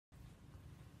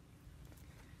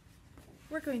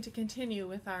We're going to continue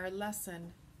with our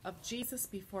lesson of Jesus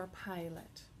before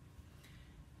Pilate.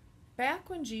 Back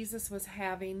when Jesus was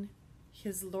having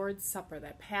his Lord's Supper,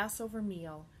 that Passover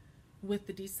meal with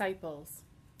the disciples,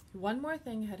 one more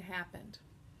thing had happened.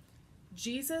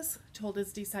 Jesus told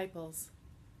his disciples,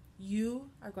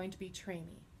 "You are going to betray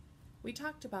me." We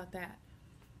talked about that.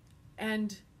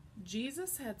 And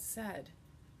Jesus had said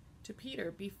to Peter,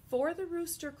 before the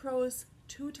rooster crows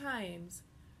 2 times,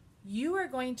 you are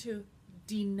going to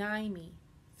deny me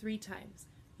 3 times.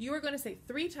 You are going to say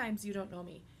 3 times you don't know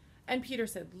me. And Peter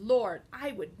said, "Lord,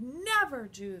 I would never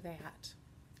do that.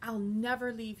 I'll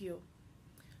never leave you."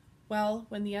 Well,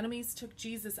 when the enemies took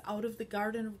Jesus out of the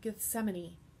Garden of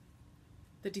Gethsemane,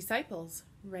 the disciples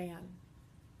ran.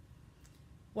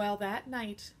 Well, that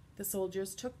night, the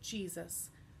soldiers took Jesus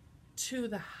to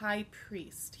the high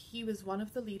priest. He was one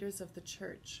of the leaders of the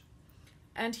church.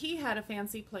 And he had a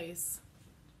fancy place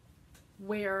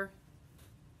where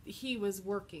he was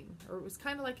working, or it was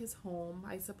kind of like his home,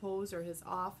 I suppose, or his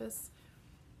office.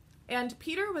 And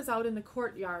Peter was out in the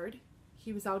courtyard.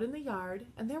 He was out in the yard,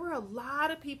 and there were a lot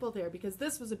of people there because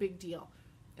this was a big deal.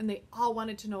 And they all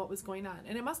wanted to know what was going on.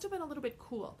 And it must have been a little bit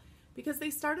cool because they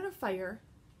started a fire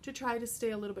to try to stay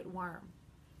a little bit warm.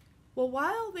 Well,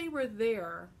 while they were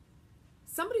there,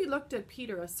 somebody looked at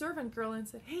Peter, a servant girl, and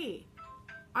said, "Hey,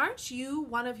 aren't you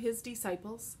one of his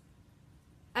disciples?"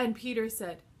 And Peter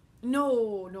said,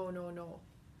 No.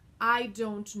 I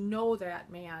don't know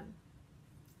that man."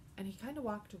 And he kind of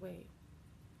walked away.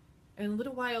 And a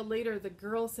little while later, the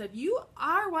girl said, "You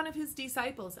are one of his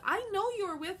disciples. I know you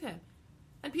were with him."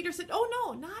 And Peter said, "Oh,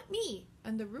 no, not me."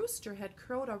 And the rooster had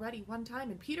crowed already 1 time,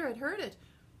 and Peter had heard it.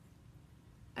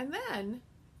 And then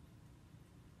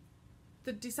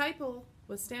the disciple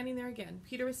was standing there again.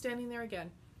 Peter was standing there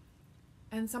again.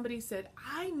 And somebody said,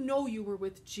 "I know you were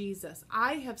with Jesus.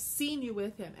 I have seen you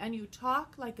with him, and you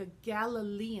talk like a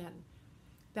Galilean."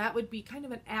 That would be kind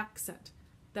of an accent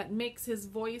that makes his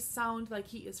voice sound like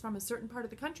he is from a certain part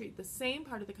of the country, the same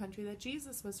part of the country that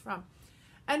Jesus was from.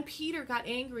 And Peter got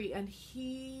angry, and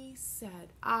he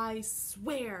said, "I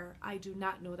swear I do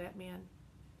not know that man."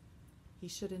 He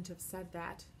shouldn't have said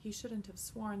that. He shouldn't have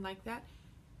sworn like that.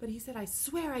 But he said, "I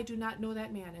swear I do not know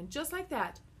that man." And just like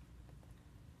that,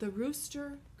 the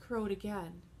rooster crowed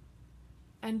again.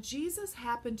 And Jesus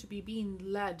happened to be being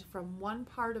led from one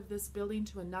part of this building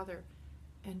to another.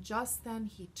 And just then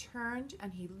he turned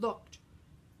and he looked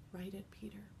right at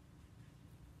Peter.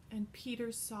 And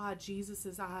Peter saw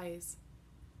Jesus' eyes.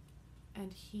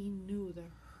 And he knew the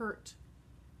hurt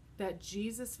that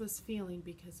Jesus was feeling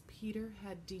because Peter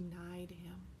had denied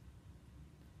him.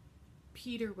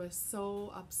 Peter was so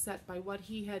upset by what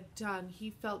he had done. He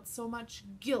felt so much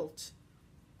guilt.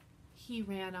 He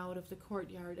ran out of the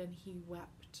courtyard and he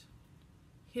wept.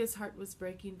 His heart was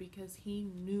breaking because he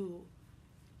knew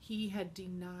he had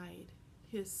denied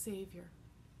his Savior.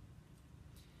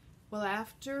 Well,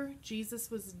 after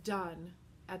Jesus was done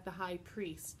at the high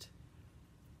priest,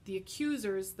 the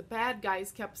accusers, the bad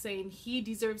guys, kept saying he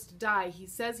deserves to die. He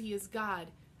says he is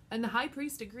God. And the high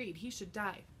priest agreed he should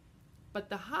die. But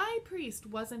the high priest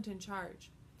wasn't in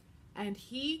charge. And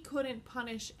he couldn't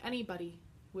punish anybody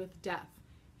with death.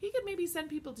 He could maybe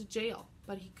send people to jail,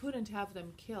 but he couldn't have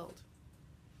them killed.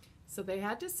 So they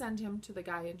had to send him to the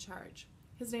guy in charge.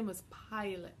 His name was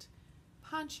Pilate.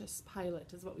 Pontius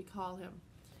Pilate is what we call him.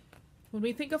 When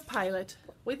we think of Pilate,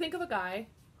 we think of a guy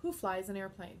who flies an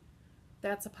airplane.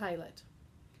 That's a pilot.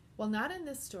 Well, not in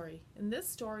this story. In this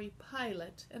story,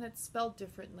 Pilate, and it's spelled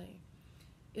differently,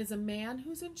 is a man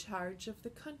who's in charge of the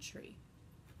country.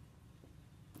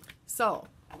 So,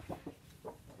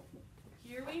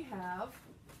 here we have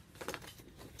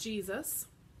Jesus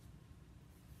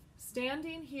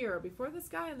standing here before this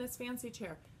guy in this fancy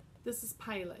chair. This is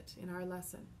Pilate in our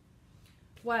lesson.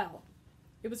 Well,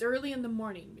 it was early in the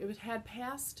morning. It had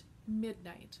passed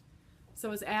midnight. So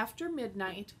it was after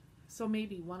midnight, so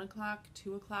maybe 1 o'clock,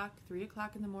 2 o'clock, 3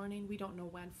 o'clock in the morning. We don't know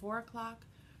when, 4 o'clock,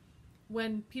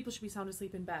 when people should be sound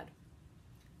asleep in bed.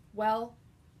 Well,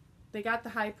 they got the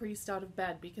high priest out of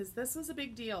bed because this was a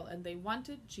big deal and they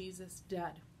wanted Jesus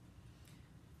dead.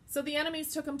 So the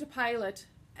enemies took him to Pilate,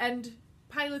 and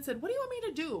Pilate said, "What do you want me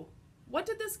to do? What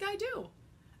did this guy do?"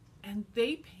 And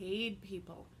they paid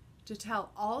people to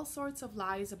tell all sorts of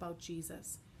lies about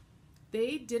Jesus.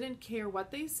 They didn't care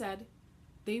what they said.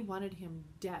 They wanted him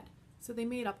dead. So they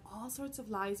made up all sorts of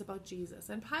lies about Jesus.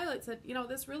 And Pilate said,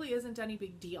 this really isn't any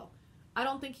big deal. I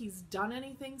don't think he's done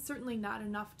anything, certainly not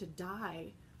enough to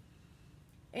die.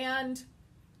 And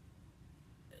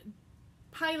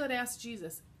Pilate asked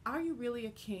Jesus, "Are you really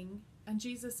a king?" And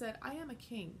Jesus said, "I am a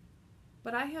king,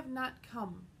 but I have not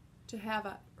come to have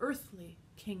an earthly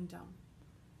kingdom.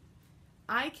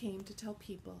 I came to tell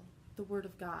people the word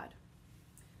of God.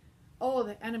 Oh,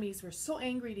 the enemies were so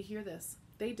angry to hear this.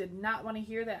 They did not want to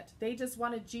hear that. They just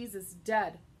wanted Jesus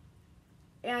dead.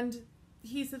 And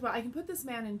he said, well, I can put this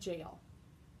man in jail,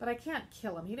 but I can't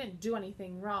kill him. He didn't do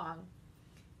anything wrong.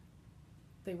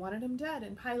 They wanted him dead,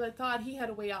 and Pilate thought he had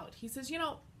a way out. He says,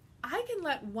 I can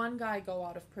let one guy go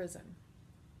out of prison.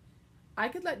 I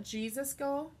could let Jesus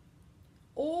go,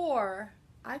 or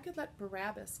I could let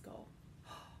Barabbas go.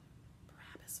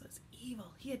 Barabbas was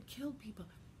evil. He had killed people.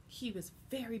 He was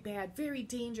very bad, very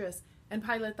dangerous. And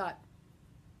Pilate thought,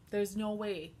 there's no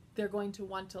way they're going to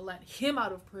want to let him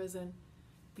out of prison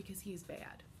because he's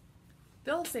bad.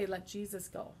 They'll say, let Jesus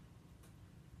go.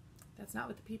 That's not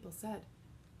what the people said.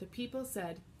 The people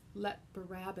said, let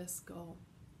Barabbas go.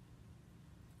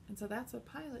 And so that's what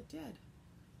Pilate did.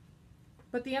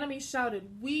 But the enemy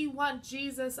shouted, we want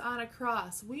Jesus on a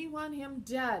cross. We want him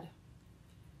dead.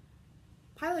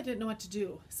 Pilate didn't know what to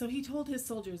do, so he told his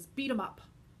soldiers, beat him up.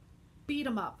 Beat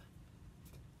him up.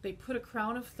 They put a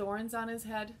crown of thorns on his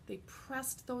head. They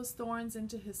pressed those thorns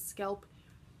into his scalp.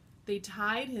 They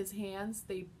tied his hands.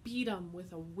 They beat him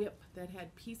with a whip that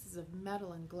had pieces of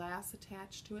metal and glass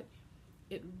attached to it.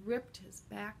 It ripped his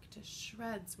back to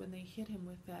shreds when they hit him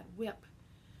with that whip.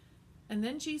 And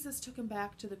then Jesus took him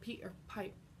back to the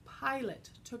Pilate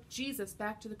took Jesus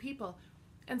back to the people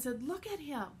and said, look at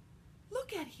him.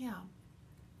 Look at him.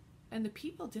 And the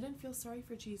people didn't feel sorry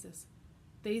for Jesus.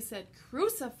 They said,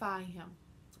 crucify him.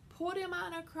 Put him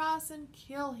on a cross and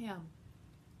kill him.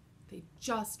 They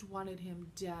just wanted him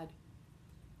dead.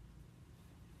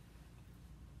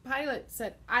 Pilate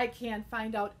said, I can't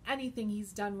find out anything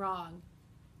he's done wrong.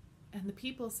 And the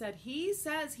people said, he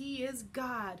says he is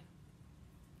God.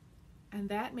 And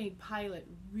that made Pilate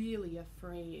really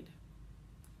afraid.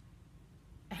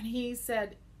 And he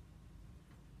said,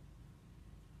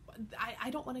 I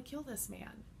don't want to kill this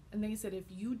man. And they said, if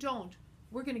you don't,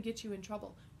 we're going to get you in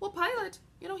trouble. Well, Pilate,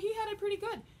 he had it pretty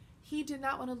good. He did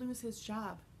not want to lose his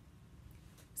job.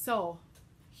 So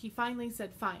he finally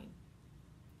said, fine,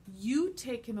 you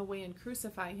take him away and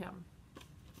crucify him.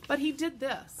 But he did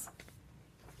this.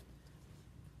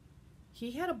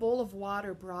 He had a bowl of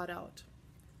water brought out,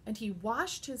 and he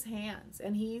washed his hands,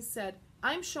 and he said,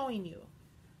 I'm showing you.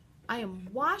 I am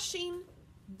washing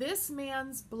this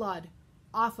man's blood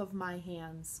off of my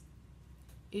hands.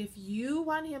 If you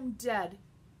want him dead,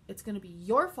 it's going to be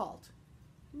your fault,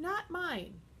 not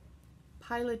mine.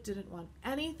 Pilate didn't want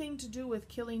anything to do with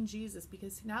killing Jesus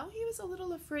because now he was a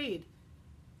little afraid.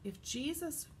 If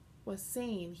Jesus was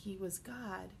saying he was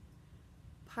God,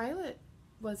 Pilate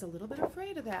was a little bit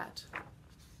afraid of that.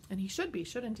 And he should be,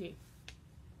 shouldn't he?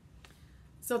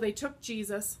 So they took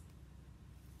Jesus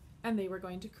and they were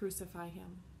going to crucify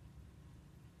him.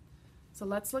 So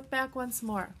let's look back once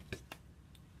more.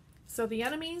 So the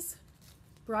enemies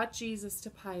brought Jesus to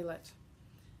Pilate.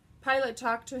 Pilate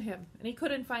talked to him, and he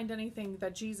couldn't find anything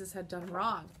that Jesus had done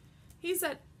wrong. He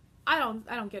said, I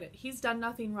don't get it. He's done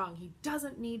nothing wrong. He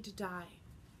doesn't need to die.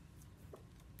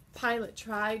 Pilate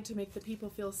tried to make the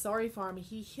people feel sorry for him.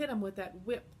 He hit him with that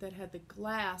whip that had the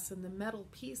glass and the metal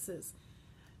pieces.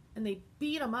 And they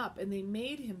beat him up, and they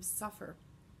made him suffer.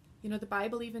 The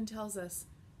Bible even tells us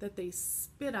that they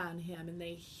spit on him, and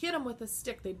they hit him with a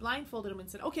stick. They blindfolded him and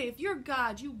said, okay, if you're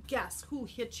God, you guess who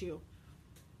hit you.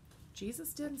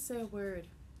 Jesus didn't say a word.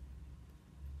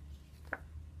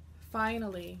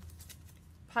 Finally,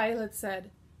 Pilate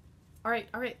said, all right,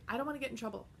 I don't want to get in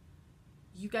trouble.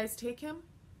 You guys take him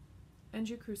and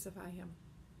you crucify him.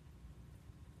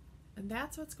 And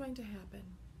that's what's going to happen.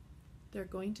 They're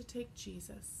going to take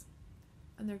Jesus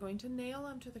and they're going to nail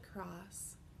him to the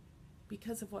cross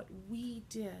because of what we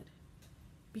did.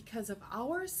 Because of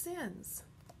our sins,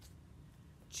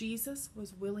 Jesus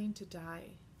was willing to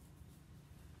die.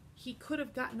 He could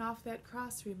have gotten off that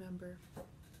cross, remember,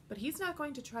 but he's not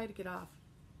going to try to get off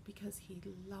because he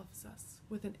loves us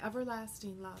with an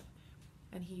everlasting love,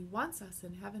 and he wants us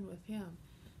in heaven with him.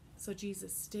 So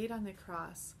Jesus stayed on the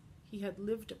cross. He had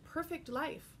lived a perfect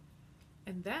life,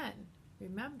 and then,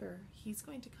 remember, he's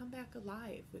going to come back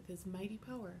alive with his mighty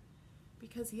power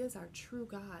because he is our true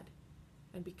God,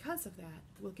 and because of that,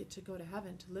 we'll get to go to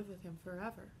heaven to live with him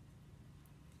forever.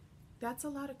 That's a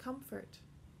lot of comfort.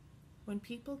 When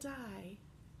people die,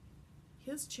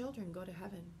 his children go to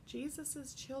heaven.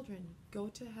 Jesus' children go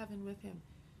to heaven with him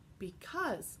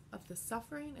because of the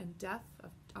suffering and death of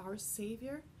our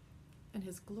Savior and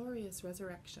his glorious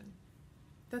resurrection.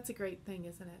 That's a great thing,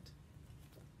 isn't it?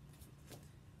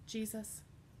 Jesus,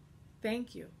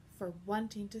 thank you for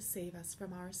wanting to save us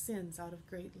from our sins out of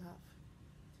great love.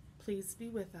 Please be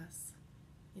with us.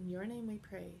 In your name we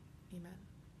pray.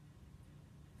 Amen.